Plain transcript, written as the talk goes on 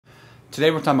Today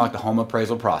we're talking about the home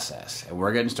appraisal process, and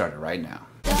we're getting started right now.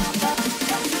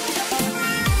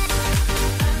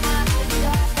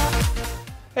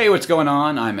 Hey, what's going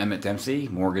on? I'm Emmett Dempsey,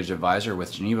 mortgage advisor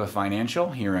with Geneva Financial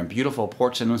here in beautiful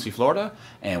Port St Lucie, Florida,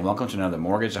 and welcome to another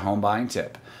mortgage and home buying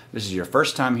tip. If this is your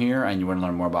first time here and you want to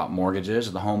learn more about mortgages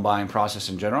or the home buying process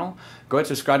in general, go ahead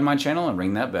and subscribe to my channel and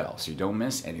ring that bell so you don't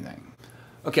miss anything.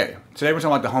 Okay, today we're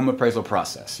talking about the home appraisal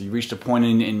process. You reached a point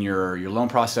in your loan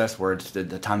process where it's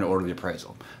the time to order the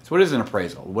appraisal. So what is an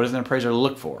appraisal? What does an appraiser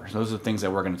look for? So those are the things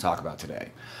that we're going to talk about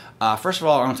today. First of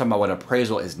all, I'm going to talk about what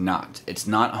appraisal is not. It's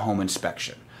not a home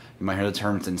inspection. You might hear the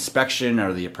term inspection,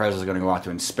 or the appraiser is going to go out to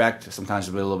inspect. Sometimes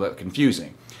it's a little bit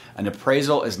confusing. An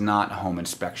appraisal is not a home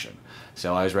inspection.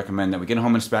 So I always recommend that we get a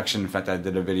home inspection. In fact, I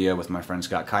did a video with my friend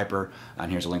Scott Kuiper,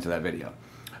 and here's a link to that video.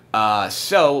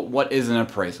 So what is an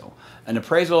appraisal? An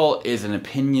appraisal is an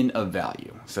opinion of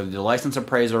value. So the licensed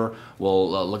appraiser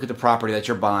will look at the property that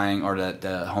you're buying or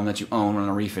the home that you own on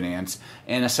a refinance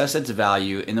and assess its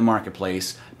value in the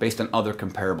marketplace based on other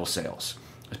comparable sales.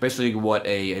 It's basically what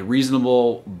a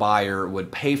reasonable buyer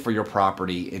would pay for your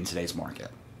property in today's market.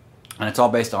 And it's all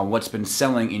based on what's been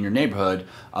selling in your neighborhood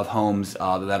of homes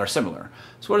that are similar.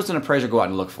 So what does an appraiser go out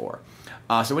and look for?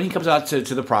 So when he comes out to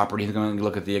the property, he's going to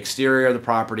look at the exterior of the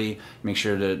property, make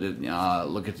sure to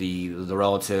look at the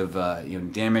relative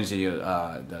damage,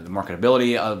 the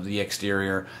marketability of the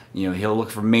exterior. He'll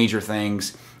look for major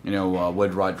things,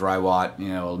 wood rot, dry rot,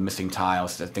 missing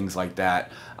tiles, things like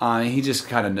that. He just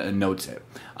kind of notes it.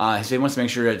 So he wants to make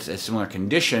sure it's a similar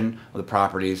condition of the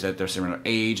properties, that they're similar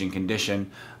age and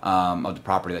condition of the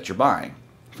property that you're buying.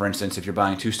 For instance, if you're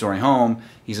buying a two-story home,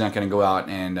 he's not going to go out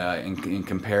and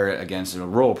compare it against a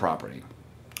rural property.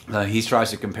 He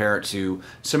tries to compare it to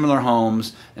similar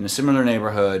homes in a similar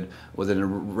neighborhood within a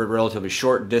relatively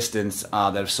short distance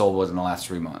that have sold within the last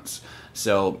 3 months.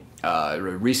 So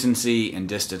recency and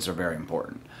distance are very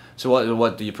important. So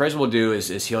what the appraiser will do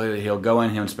is he'll go in,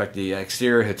 he'll inspect the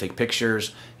exterior, he'll take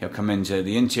pictures, he'll come into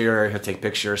the interior, he'll take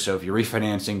pictures. So if you're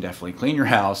refinancing, definitely clean your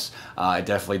house. It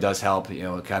definitely does help,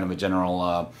 kind of a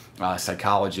general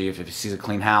psychology. If he sees a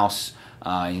clean house,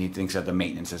 he thinks that the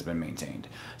maintenance has been maintained.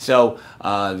 So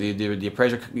the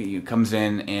appraiser comes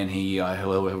in and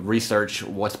he'll research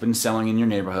what's been selling in your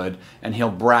neighborhood, and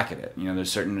he'll bracket it.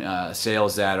 There's certain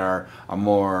sales that are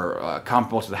more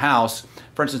comparable to the house.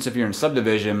 For instance, if you're in a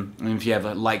subdivision, and if you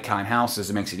have like kind houses,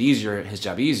 it makes it easier, his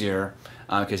job easier,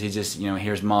 because he just,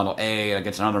 here's model A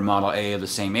against another model A of the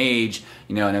same age,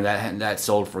 and that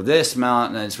sold for this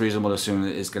amount, and it's reasonable to assume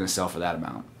that it's going to sell for that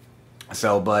amount.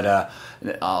 So, but a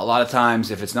lot of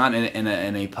times, if it's not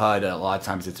in a PUD, a lot of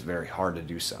times it's very hard to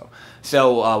do so.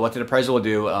 So, what the appraiser will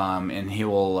do, and he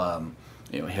will,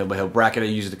 he'll bracket it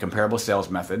using the comparable sales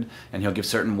method, and he'll give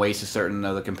certain weights to certain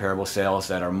of the comparable sales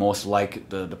that are most like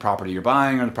the property you're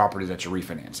buying or the property that you're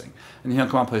refinancing. And then he'll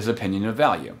come up with his opinion of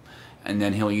value. And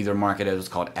then he'll either mark it as what's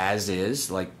called as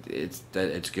is, like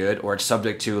it's good, or it's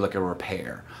subject to like a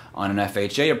repair. On an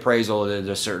FHA appraisal,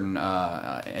 there's certain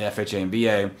FHA and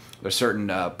VA, there's certain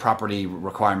property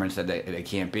requirements that they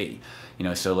can't be.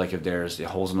 So like if there's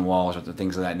holes in the walls or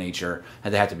things of that nature,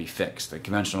 they have to be fixed. The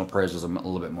conventional appraisal is a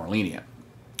little bit more lenient.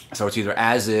 So it's either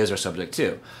as is or subject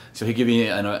to. So he'll give you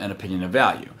an opinion of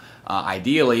value.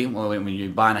 Ideally, when you're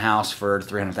buying a house for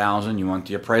 $300,000, you want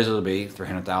the appraisal to be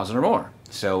 $300,000 or more.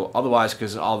 So otherwise,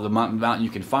 because all the amount you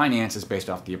can finance is based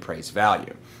off the appraised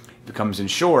value. If it comes in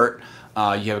short, you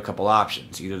have a couple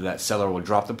options. Either that seller will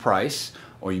drop the price,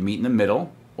 or you meet in the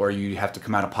middle, or you have to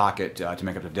come out of pocket to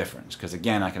make up the difference. Because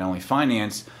again, I can only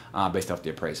finance based off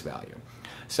the appraised value.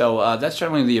 So that's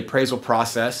generally the appraisal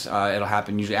process. It'll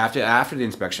happen usually after the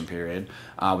inspection period.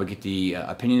 We get the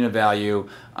opinion of value,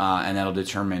 and that'll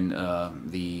determine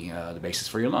the basis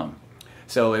for your loan.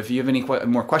 So if you have any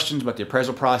more questions about the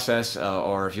appraisal process,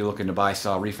 or if you're looking to buy,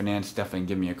 sell, refinance, definitely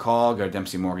give me a call. Go to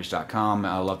DempseyMortgage.com.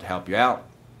 I'd love to help you out.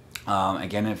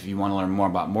 Again, if you want to learn more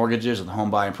about mortgages or the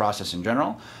home buying process in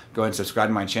general, go ahead and subscribe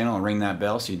to my channel and ring that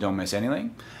bell so you don't miss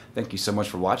anything. Thank you so much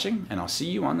for watching, and I'll see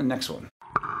you on the next one.